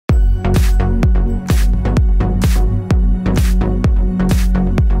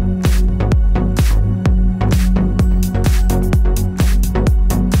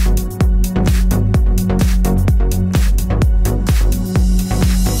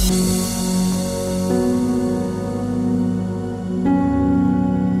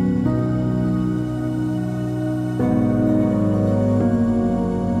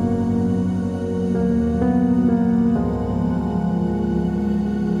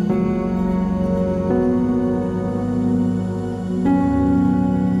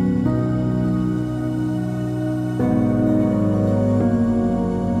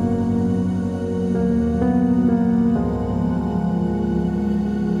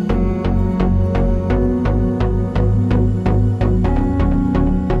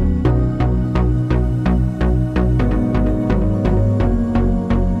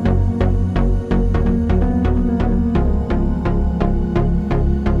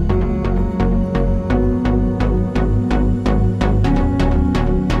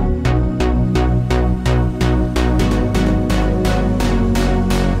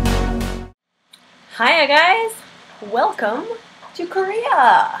Hiya guys! Welcome to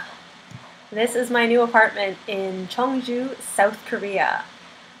Korea! This is my new apartment in cheongju, South Korea.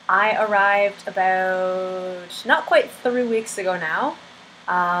 I arrived about not quite 3 weeks ago now,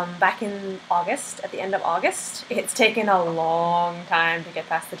 back in August, at the end of August. It's taken a long time to get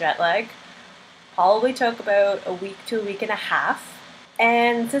past the jet lag. Probably took about a week to a week and a half.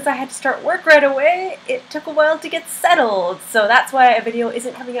 And since I had to start work right away, it took a while to get settled, so that's why a video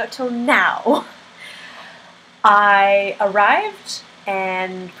isn't coming out till now. I arrived,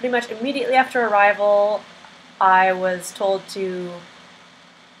 and pretty much immediately after arrival, I was told to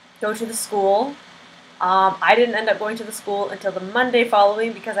go to the school. I didn't end up going to the school until the Monday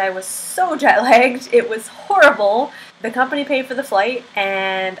following because I was so jet-lagged. It was horrible. The company paid for the flight,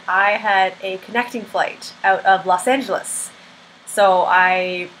 and I had a connecting flight out of Los Angeles. So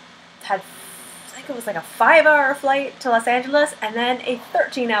I had, I think it was like a 5-hour flight to Los Angeles and then a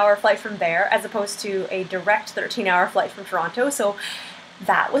 13-hour flight from there as opposed to a direct 13-hour flight from Toronto. So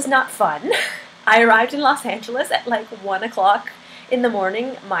that was not fun. I arrived in Los Angeles at like 1 o'clock in the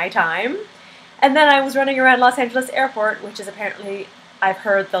morning, my time. And then I was running around Los Angeles airport, which is apparently, I've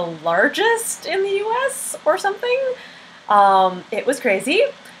heard, the largest in the US or something. It was crazy.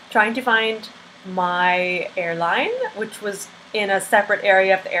 Trying to find my airline, which was in a separate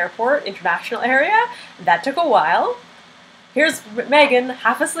area of the airport, international area. That took a while. Here's Megan,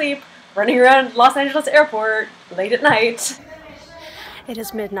 half asleep, running around Los Angeles airport late at night. It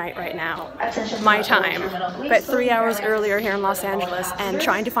is midnight right now, my time, but 3 hours earlier here in Los Angeles, and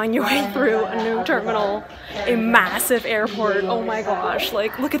trying to find your way through a new terminal, a massive airport. Oh my gosh,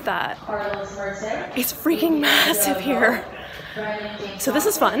 like look at that. It's freaking massive here. So this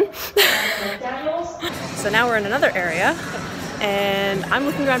is fun. So now we're in another area, and I'm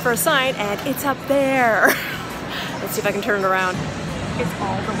looking around for a sign, and it's up there. Let's see if I can turn it around. It's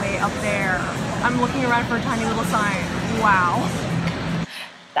all the way up there. I'm looking around for a tiny little sign. Wow.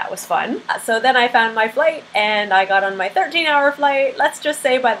 That was fun. So then I found my flight, and I got on my 13-hour flight. Let's just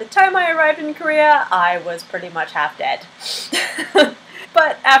say by the time I arrived in Korea, I was pretty much half dead.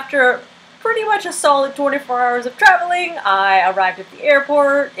 But after pretty much a solid 24 hours of traveling, I arrived at the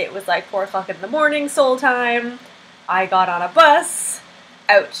airport. It was like 4 o'clock in the morning, Seoul time. I got on a bus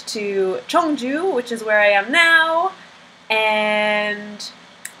out to Cheongju, which is where I am now, and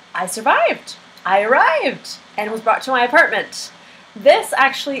I survived. I arrived and was brought to my apartment. This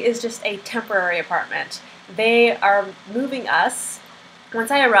actually is just a temporary apartment. They are moving us.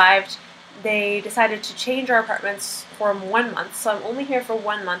 Once I arrived, they decided to change our apartments for 1 month, so I'm only here for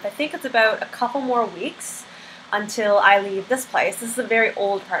 1 month. I think it's about a couple more weeks until I leave this place. This is a very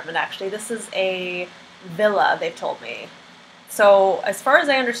old apartment, actually. This is a villa, they've told me. So as far as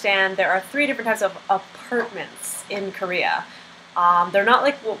I understand, there are 3 different types of apartments in Korea. They're not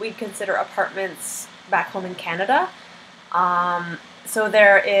like what we consider apartments back home in Canada. So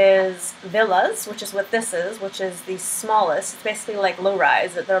there is villas, which is what this is, which is the smallest. It's basically like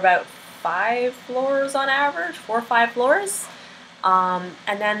low-rise. They're about 5 floors on average, 4 or 5 floors. And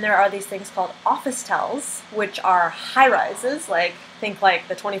then there are these things called officetels, which are high-rises, like think like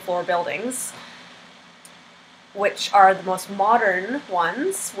the 20-floor buildings, which are the most modern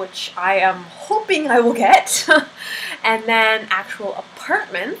ones, which I am hoping I will get. And then actual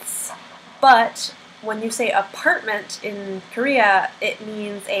apartments, but when you say apartment in Korea, it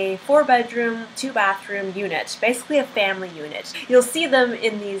means a 4-bedroom, 2-bathroom unit, basically a family unit. You'll see them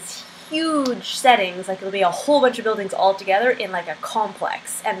in these huge settings, like it'll be a whole bunch of buildings all together in like a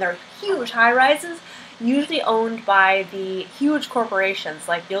complex, and they're huge high-rises, usually owned by the huge corporations.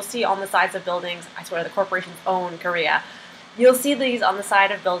 Like you'll see on the sides of buildings, I swear the corporations own Korea. You'll see these on the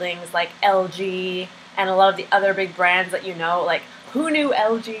side of buildings like LG and a lot of the other big brands that you know. Like, who knew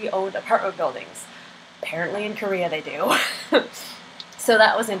LG owned apartment buildings? Apparently in Korea they do. So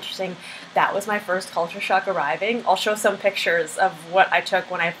that was interesting. That was my first culture shock arriving. I'll show some pictures of what I took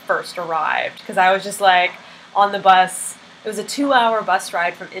when I first arrived, because I was just like on the bus. It was a 2-hour bus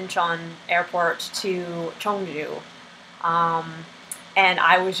ride from Incheon Airport to Cheongju. And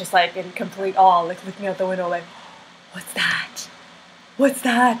I was just like in complete awe, like looking out the window like, what's that? What's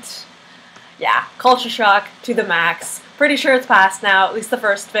that? Yeah, culture shock to the max. Pretty sure it's past now, at least the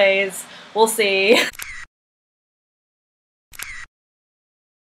first phase. We'll see.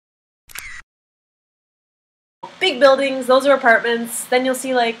 Big buildings, those are apartments. Then you'll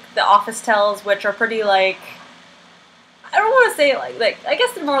see like the officetels, which are pretty like, I don't want to say like I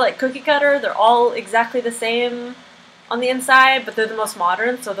guess they're more like cookie cutter. They're all exactly the same on the inside, but they're the most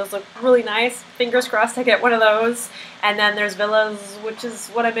modern, so those look really nice. Fingers crossed I get one of those. And then there's villas, which is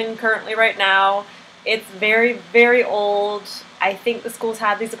what I'm in currently right now. It's very, very old. I think the school's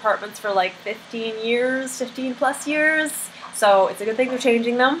had these apartments for like 15 years, 15 plus years. So it's a good thing they're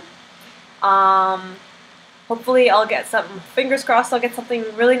changing them. Hopefully I'll get something, fingers crossed I'll get something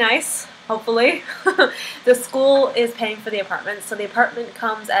really nice, hopefully. The school is paying for the apartment, so the apartment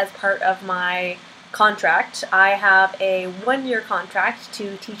comes as part of my contract. I have a 1-year contract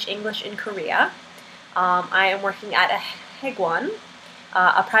to teach English in Korea. I am working at a Haegwon,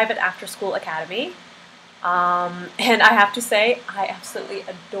 a private after-school academy. And I have to say, I absolutely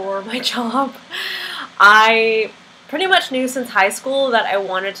adore my job. I pretty much knew since high school that I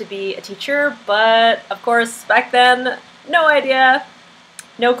wanted to be a teacher, but of course, back then, no idea,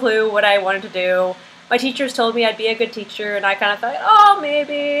 no clue what I wanted to do. My teachers told me I'd be a good teacher, and I kind of thought, oh,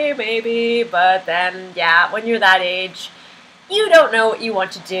 maybe, but then, yeah, when you're that age, you don't know what you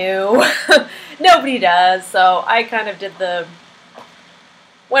want to do. Nobody does, so I kind of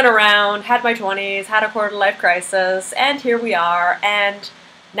went around, had my 20s, had a quarter-life crisis, and here we are, and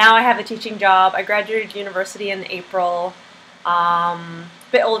now I have a teaching job. I graduated university in April, a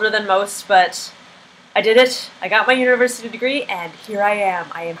bit older than most, but I did it. I got my university degree, and here I am.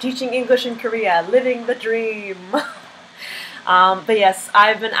 I am teaching English in Korea, living the dream. But yes,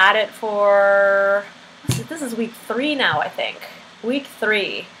 I've been at it for, this is week 3 now, I think. Week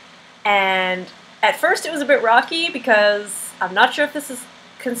 3. And at first it was a bit rocky because I'm not sure if this is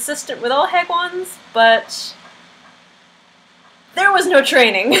consistent with all Haegwons, but there was no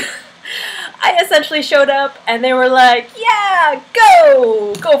training. I essentially showed up and they were like, yeah,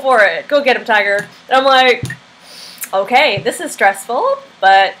 go for it, go get him, Tiger. And I'm like, okay, this is stressful,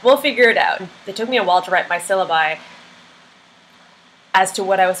 but we'll figure it out. It took me a while to write my syllabi as to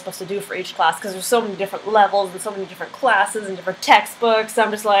what I was supposed to do for each class, because there's so many different levels and so many different classes and different textbooks.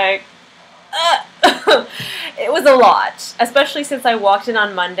 I'm just like, it was a lot, especially since I walked in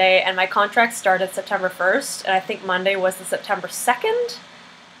on Monday and my contract started September 1st, and I think Monday was the September 2nd.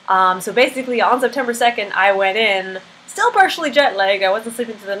 So basically on September 2nd I went in, still partially jet lagged, I wasn't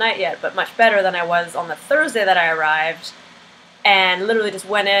sleeping through the night yet, but much better than I was on the Thursday that I arrived, and literally just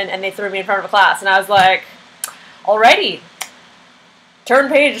went in and they threw me in front of a class, and I was like, alrighty, turn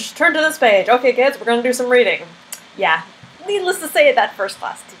to this page, okay kids, we're gonna do some reading. Yeah. Needless to say, that first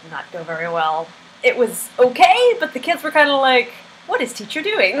class did not go very well. It was okay, but the kids were kind of like, what is teacher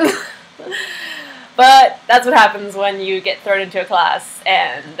doing? But that's what happens when you get thrown into a class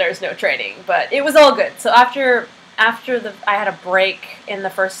and there's no training. But it was all good. So after I had a break in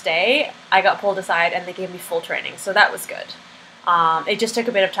the first day, I got pulled aside and they gave me full training. So that was good. It just took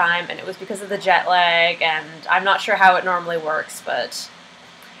a bit of time, and it was because of the jet lag, and I'm not sure how it normally works, but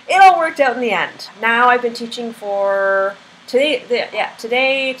it all worked out in the end. Now I've been teaching for today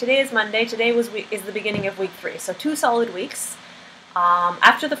is Monday. Today is the beginning of week 3, so 2 solid weeks.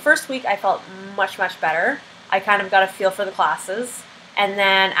 After the first week, I felt much better. I kind of got a feel for the classes, and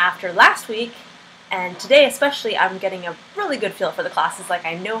then after last week, and today especially, I'm getting a really good feel for the classes. Like,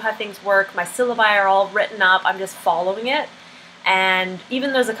 I know how things work. My syllabi are all written up. I'm just following it, and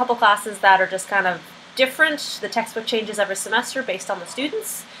even there's a couple classes that are just kind of different. The textbook changes every semester based on the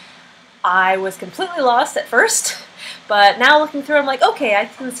students. I was completely lost at first, but now looking through, I'm like, okay, I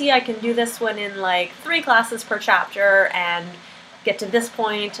can see I can do this one in like 3 classes per chapter and get to this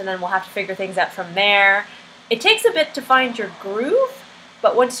point, and then we'll have to figure things out from there. It takes a bit to find your groove,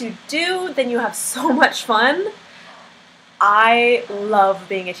 but once you do, then you have so much fun. I love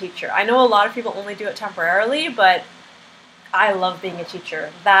being a teacher. I know a lot of people only do it temporarily, but I love being a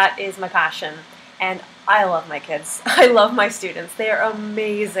teacher. That is my passion, and I love my kids. I love my students. They are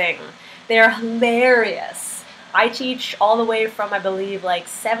amazing. They are hilarious. I teach all the way from, I believe, like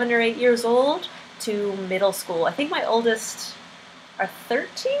 7 or 8 years old to middle school. I think my oldest are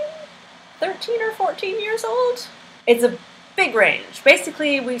 13 or 14 years old. It's a big range.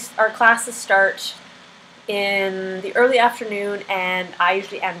 Basically, our classes start in the early afternoon, and I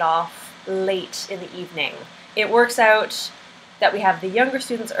usually end off late in the evening. It works out that we have the younger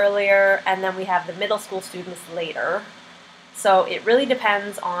students earlier, and then we have the middle school students later. So it really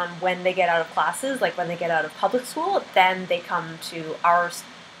depends on when they get out of classes. Like when they get out of public school, then they come to our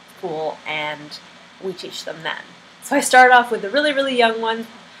school and we teach them then. So I start off with the really young ones,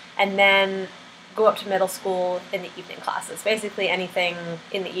 and then go up to middle school in the evening classes. Basically anything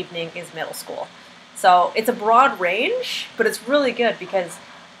in the evening is middle school. So it's a broad range, but it's really good because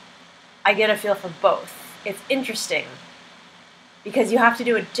I get a feel for both. It's interesting because you have to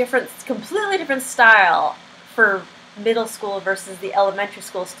do a completely different style for middle school versus the elementary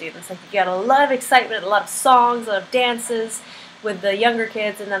school students. Like, you get a lot of excitement, a lot of songs, a lot of dances with the younger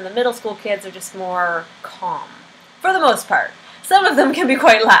kids, and then the middle school kids are just more calm, for the most part. Some of them can be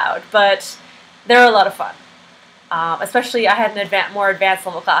quite loud, but They're a lot of fun. Especially, I had an more advanced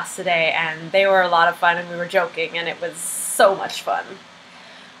level class today, and they were a lot of fun, and we were joking, and it was so much fun.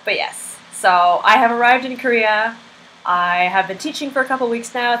 But yes, so I have arrived in Korea. I have been teaching for a couple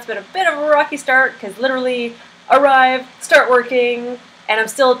weeks now. It's been a bit of a rocky start, because literally arrive, start working, and I'm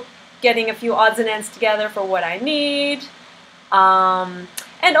still getting a few odds and ends together for what I need.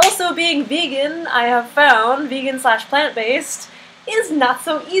 And also being vegan, I have found, vegan/plant-based, is not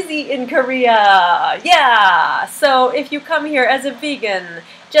so easy in Korea. Yeah! So if you come here as a vegan,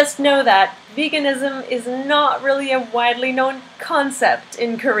 just know that veganism is not really a widely known concept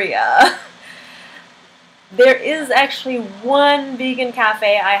in Korea. There is actually one vegan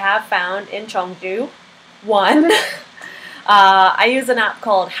cafe I have found in Cheongju. One. I use an app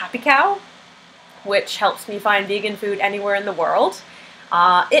called Happy Cow, which helps me find vegan food anywhere in the world.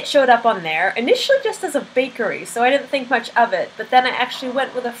 It showed up on there, initially just as a bakery, so I didn't think much of it, but then I actually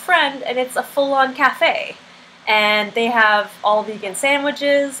went with a friend, and it's a full-on cafe. And they have all vegan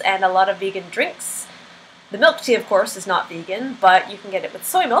sandwiches and a lot of vegan drinks. The milk tea, of course, is not vegan, but you can get it with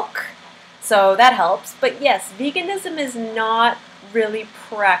soy milk, so that helps. But yes, veganism is not really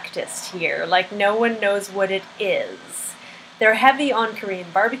practiced here. Like, no one knows what it is. They're heavy on Korean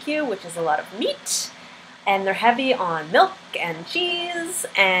barbecue, which is a lot of meat. And they're heavy on milk and cheese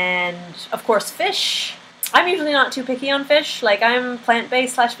and, of course, fish. I'm usually not too picky on fish. Like, I'm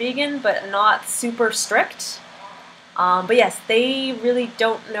plant-based/vegan, but not super strict. But yes, they really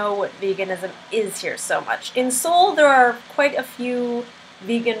don't know what veganism is here so much. In Seoul, there are quite a few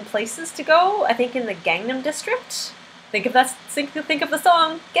vegan places to go. I think in the Gangnam district. Think of the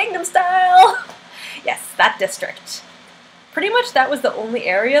song, Gangnam Style! Yes, that district. Pretty much that was the only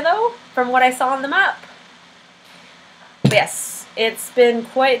area, though, from what I saw on the map. Yes, it's been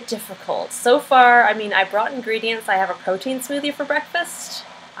quite difficult. So far, I mean, I brought ingredients. I have a protein smoothie for breakfast.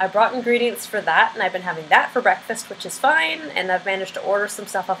 I brought ingredients for that, and I've been having that for breakfast, which is fine. And I've managed to order some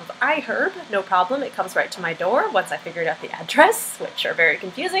stuff off of iHerb. No problem. It comes right to my door once I figured out the address, which are very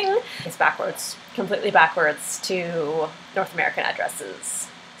confusing. It's backwards, completely backwards to North American addresses.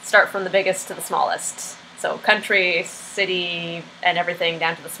 Start from the biggest to the smallest. So country, city, and everything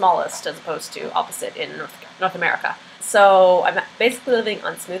down to the smallest, as opposed to opposite in North America. So I'm basically living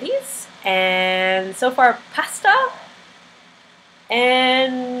on smoothies, and so far pasta,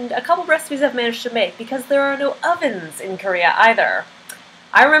 and a couple recipes I've managed to make, because there are no ovens in Korea either.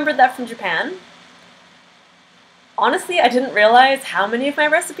 I remembered that from Japan. Honestly, I didn't realize how many of my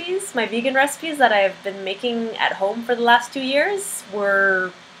recipes, my vegan recipes that I've been making at home for the last 2 years,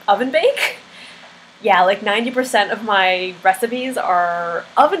 were oven bake. Yeah, like 90% of my recipes are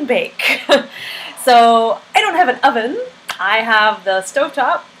oven bake. So I don't have an oven. I have the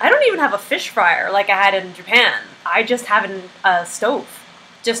stovetop. I don't even have a fish fryer like I had in Japan. I just have a stove.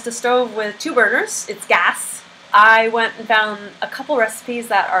 Just a stove with 2 burners. It's gas. I went and found a couple recipes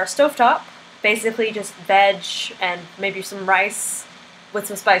that are stovetop. Basically just veg and maybe some rice with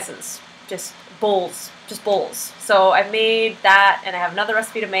some spices. Just bowls. Just bowls. So I've made that, and I have another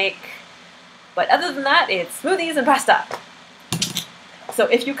recipe to make. But other than that, it's smoothies and pasta. So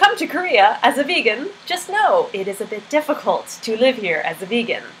if you come to Korea as a vegan, just know it is a bit difficult to live here as a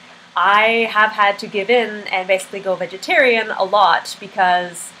vegan. I have had to give in and basically go vegetarian a lot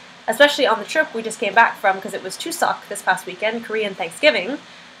because, especially on the trip we just came back from, because it was Chuseok this past weekend, Korean Thanksgiving,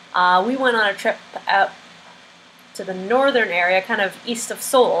 we went on a trip out to the northern area, kind of east of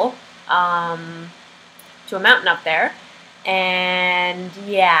Seoul, to a mountain up there. And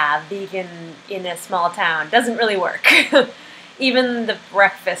yeah, vegan in a small town doesn't really work. Even the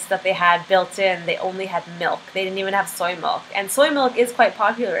breakfast that they had built in, they only had milk. They didn't even have soy milk. And soy milk is quite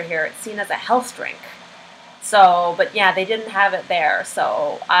popular here. It's seen as a health drink. So, but yeah, they didn't have it there.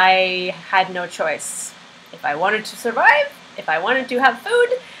 So I had no choice. If I wanted to survive, if I wanted to have food,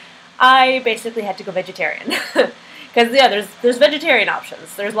 I basically had to go vegetarian. Because yeah, there's vegetarian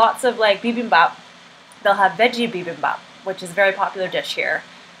options. There's lots of like bibimbap. They'll have veggie bibimbap, which is a very popular dish here.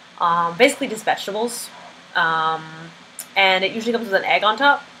 Basically just vegetables. And it usually comes with an egg on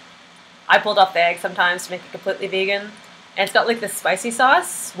top. I pulled off the egg sometimes to make it completely vegan. And it's got like this spicy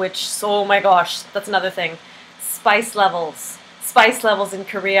sauce, which, oh my gosh, that's another thing. Spice levels. Spice levels in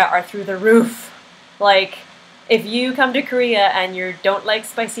Korea are through the roof. Like, if you come to Korea and you don't like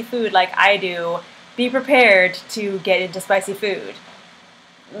spicy food like I do, be prepared to get into spicy food.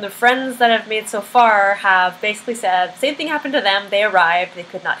 The friends that I've made so far have basically said, same thing happened to them. They arrived, they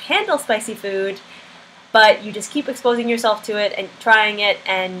could not handle spicy food, but you just keep exposing yourself to it and trying it,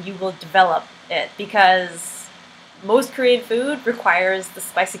 and you will develop it, because most Korean food requires the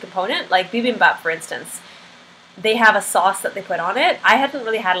spicy component, like bibimbap, for instance. they have a sauce that they put on it. I hadn't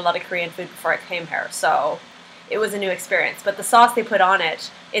really had a lot of Korean food before I came here, so it was a new experience. But the sauce they put on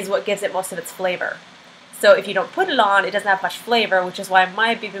it is what gives it most of its flavor. So if you don't put it on, it doesn't have much flavor, which is why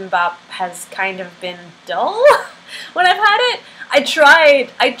my bibimbap has kind of been dull when I've had it. I tried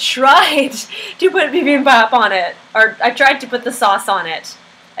to put bibimbap on it, or I tried to put the sauce on it.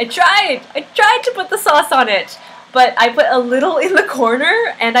 I tried to put the sauce on it, but I put a little in the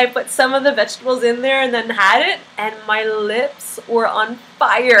corner, and I put some of the vegetables in there and then had it, and my lips were on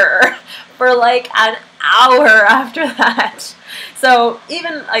fire for like an hour after that. So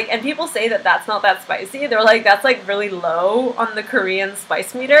even like, and people say that that's not that spicy. They're like, that's like really low on the Korean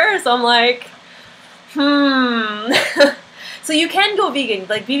spice meter. So I'm like, So you can go vegan.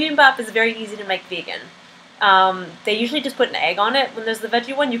 Like bibimbap is very easy to make vegan. They usually just put an egg on it. When there's the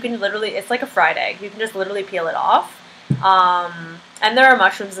veggie one, you can literally, it's like a fried egg. You can just literally peel it off. And there are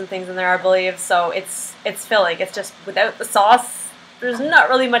mushrooms and things in there, I believe. So it's filling. It's just without the sauce. There's not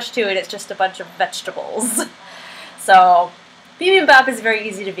really much to it. It's just a bunch of vegetables. So bibimbap is very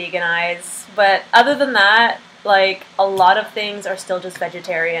easy to veganize. But other than that, like a lot of things are still just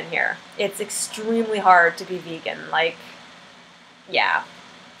vegetarian here. It's extremely hard to be vegan. Like, yeah.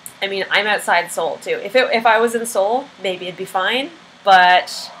 I mean, I'm outside Seoul too. If I was in Seoul, maybe it'd be fine.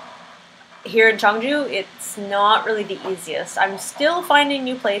 But here in Cheongju, it's not really the easiest. I'm still finding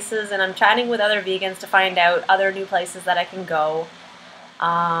new places, and I'm chatting with other vegans to find out other new places that I can go.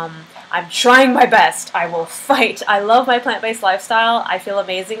 I'm trying my best. I will fight. I love my plant-based lifestyle. I feel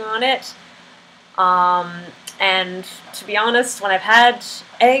amazing on it. And to be honest, when I've had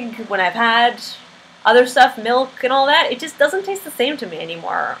egg, when I've had other stuff, milk and all that, it just doesn't taste the same to me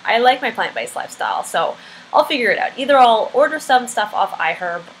anymore. I like my plant-based lifestyle, so I'll figure it out. Either I'll order some stuff off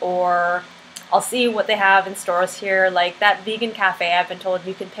iHerb, or I'll see what they have in stores here. Like that vegan cafe, I've been told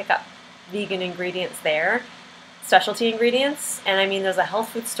you can pick up vegan ingredients there, specialty ingredients. And I mean, there's a health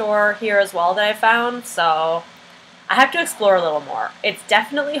food store here as well that I found, so I have to explore a little more. It's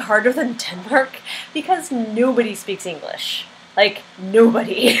definitely harder than Denmark because nobody speaks English. Like,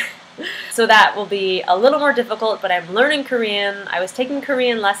 nobody. So that will be a little more difficult, but I'm learning Korean. I was taking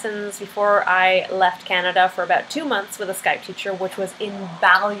Korean lessons before I left Canada for about 2 months with a Skype teacher, which was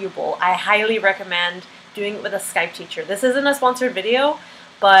invaluable. I highly recommend doing it with a Skype teacher. This isn't a sponsored video,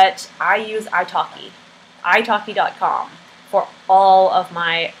 but I use italki, italki.com, for all of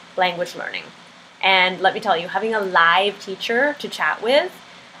my language learning. And let me tell you, having a live teacher to chat with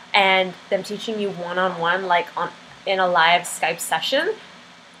and them teaching you one-on-one, like in a live Skype session,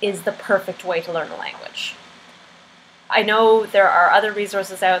 is the perfect way to learn a language. I know there are other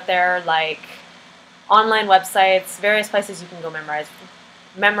resources out there, like online websites, various places you can go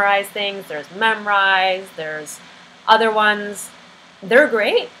memorize things. There's Memrise, there's other ones. They're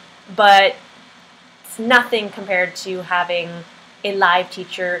great, but it's nothing compared to having a live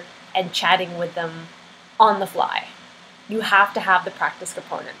teacher and chatting with them on the fly. You have to have the practice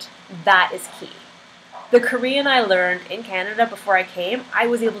component. That is key. The Korean I learned in Canada before I came, I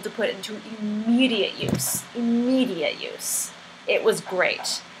was able to put into immediate use. Immediate use. It was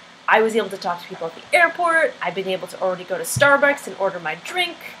great. I was able to talk to people at the airport. I've been able to already go to Starbucks and order my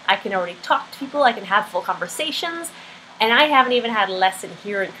drink. I can already talk to people. I can have full conversations. And I haven't even had a lesson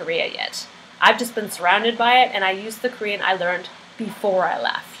here in Korea yet. I've just been surrounded by it, and I used the Korean I learned before I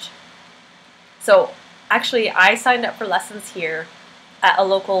left. So actually, I signed up for lessons here at a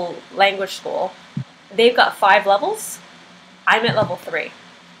local language school. They've got 5 levels. I'm at level 3.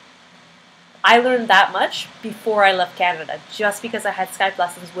 I learned that much before I left Canada, just because I had Skype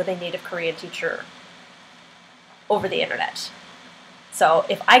lessons with a native Korean teacher over the internet. So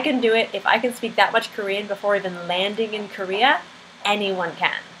if I can do it, if I can speak that much Korean before even landing in Korea, anyone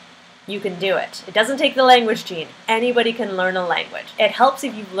can. You can do it. It doesn't take the language gene. Anybody can learn a language. It helps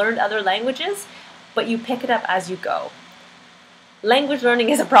if you've learned other languages, but you pick it up as you go. Language learning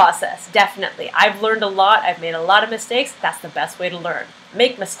is a process, definitely. I've learned a lot. I've made a lot of mistakes. That's the best way to learn.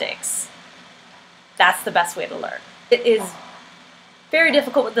 Make mistakes. That's the best way to learn. It is very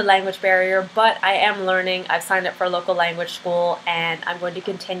difficult with the language barrier, but I am learning. I've signed up for a local language school, and I'm going to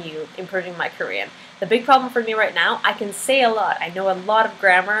continue improving my Korean. The big problem for me right now, I can say a lot. I know a lot of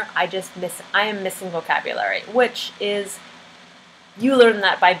grammar. I am missing vocabulary, which is, you learn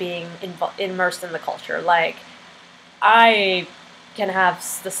that by being immersed in the culture. Like, I can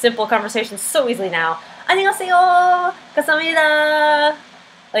have the simple conversations so easily now. 안녕하세요, 감사합니다.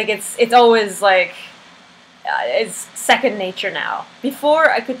 Like, it's always like, it's second nature now. Before,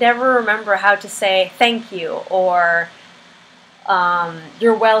 I could never remember how to say thank you, or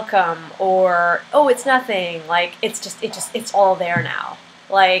you're welcome, or oh, it's nothing. Like, it's all there now.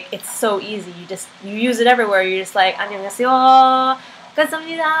 Like, it's so easy. You use it everywhere. You're just like, 안녕하세요,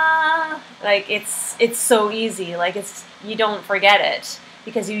 감사합니다. Like, it's so easy. Like, you don't forget it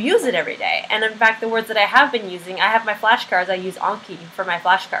because you use it every day. And in fact, the words that I have been using, I have my flashcards. I use Anki for my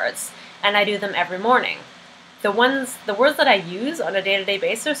flashcards, and I do them every morning. The words that I use on a day-to-day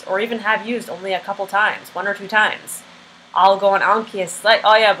basis, or even have used only a couple times, 1 or 2 times, I'll go on Anki. It's like,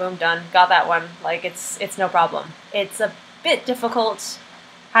 oh yeah, boom, done, got that one. Like, it's no problem. It's a bit difficult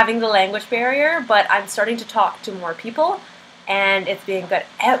having the language barrier, but I'm starting to talk to more people, and it's being good.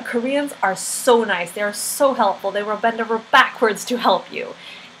 Koreans are so nice. They're so helpful. They will bend over backwards to help you.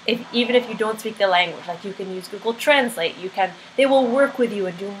 Even if you don't speak the language, like, you can use Google Translate. They will work with you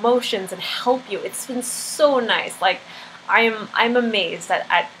and do motions and help you. It's been so nice. Like, I'm amazed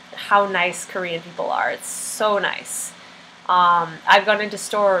at how nice Korean people are. It's so nice. I've gone into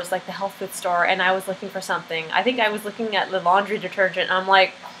stores like the health food store, and I was looking for something. I think I was looking at the laundry detergent, and I'm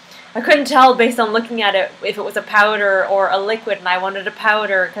like, I couldn't tell based on looking at it if it was a powder or a liquid, and I wanted a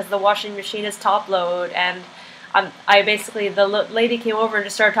powder because the washing machine is top load. And the lady came over and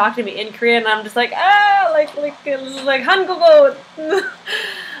just started talking to me in Korean, and I'm just like, like 한국어.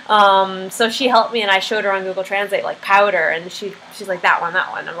 So she helped me, and I showed her on Google Translate, like, powder, and she's like, that one.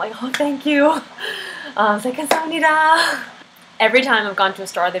 I'm like, oh, thank you. I was like, 감사합니다. Every time I've gone to a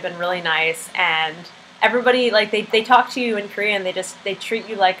store, they've been really nice, and everybody, like, they talk to you in Korean. They treat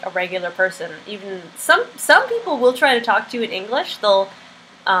you like a regular person. Even some people will try to talk to you in English.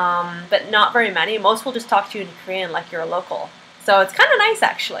 But not very many. Most will just talk to you in Korean like you're a local. So it's kind of nice,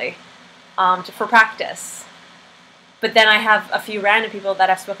 actually, for practice. But then I have a few random people that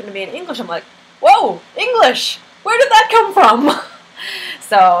have spoken to me in English. I'm like, whoa, English! Where did that come from?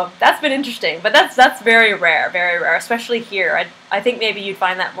 So that's been interesting. But that's very rare, especially here. I think maybe you'd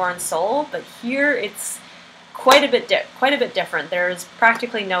find that more in Seoul, but here it's quite a bit different. There's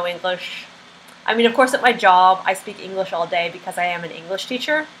practically no English. I mean, of course, at my job, I speak English all day because I am an English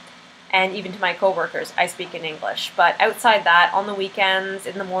teacher, and even to my coworkers, I speak in English. But outside that, on the weekends,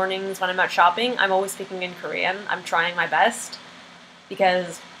 in the mornings, when I'm out shopping, I'm always speaking in Korean. I'm trying my best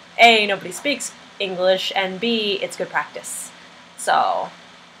because A, nobody speaks English, and B, it's good practice. So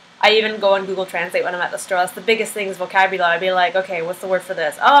I even go on Google Translate when I'm at the store. That's the biggest thing is vocabulary. I'd be like, okay, what's the word for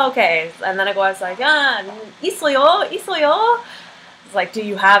this? Oh, okay. And then I go, I was like, 있어요. It's like, do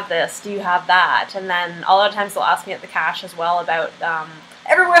you have this? Do you have that? And then a lot of times they'll ask me at the cash as well about,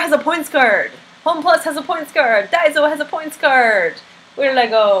 everywhere has a points card. Home Plus has a points card. Daiso has a points card. Where did I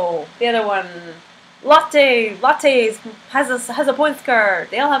go? The other one, Lattes has a points card.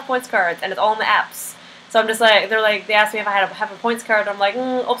 They all have points cards, and it's all in the apps. So I'm just like, they asked me if I have a points card. I'm like,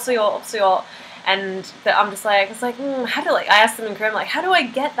 없어요. And I'm just like, I asked them in Korean, like, how do I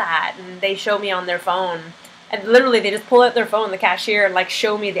get that? And they show me on their phone. And literally, they just pull out their phone, the cashier, and, like,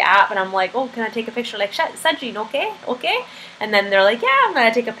 show me the app. And I'm like, oh, can I take a picture? Like, Sajin, okay? And then they're like, yeah, I'm going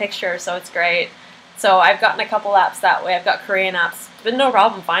to take a picture. So it's great. So I've gotten a couple apps that way. I've got Korean apps. It's been no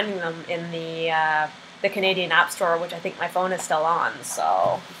problem finding them in the Canadian App Store, which I think my phone is still on.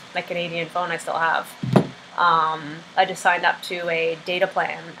 So my Canadian phone I still have. I just signed up to a data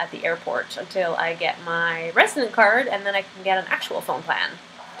plan at the airport until I get my resident card, and then I can get an actual phone plan.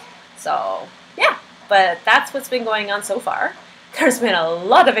 So, yeah. But that's what's been going on so far. There's been a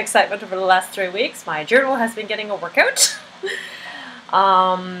lot of excitement over the last 3 weeks. My journal has been getting a workout.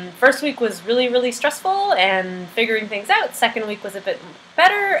 First week was really stressful and figuring things out. Second week was a bit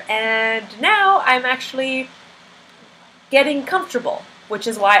better, and now I'm actually getting comfortable, which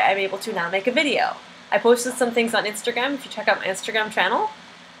is why I'm able to now make a video. I posted some things on Instagram. If you check out my Instagram channel,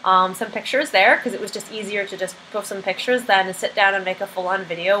 some pictures there, because it was just easier to just post some pictures than to sit down and make a full-on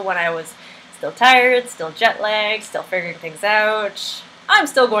video when I was still tired, still jet-lagged, still figuring things out. I'm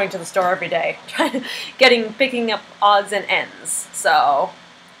still going to the store every day, picking up odds and ends. So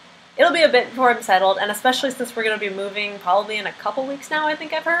it'll be a bit before I'm settled, and especially since we're going to be moving probably in a couple weeks now, I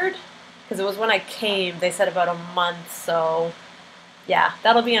think I've heard. Because it was when I came, they said about a month, so yeah,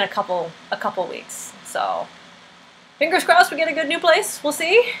 that'll be in a couple weeks. So fingers crossed we get a good new place. We'll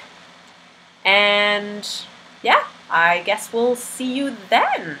see. And yeah, I guess we'll see you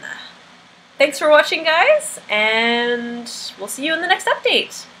then. Thanks for watching, guys, and we'll see you in the next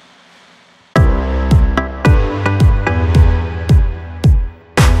update.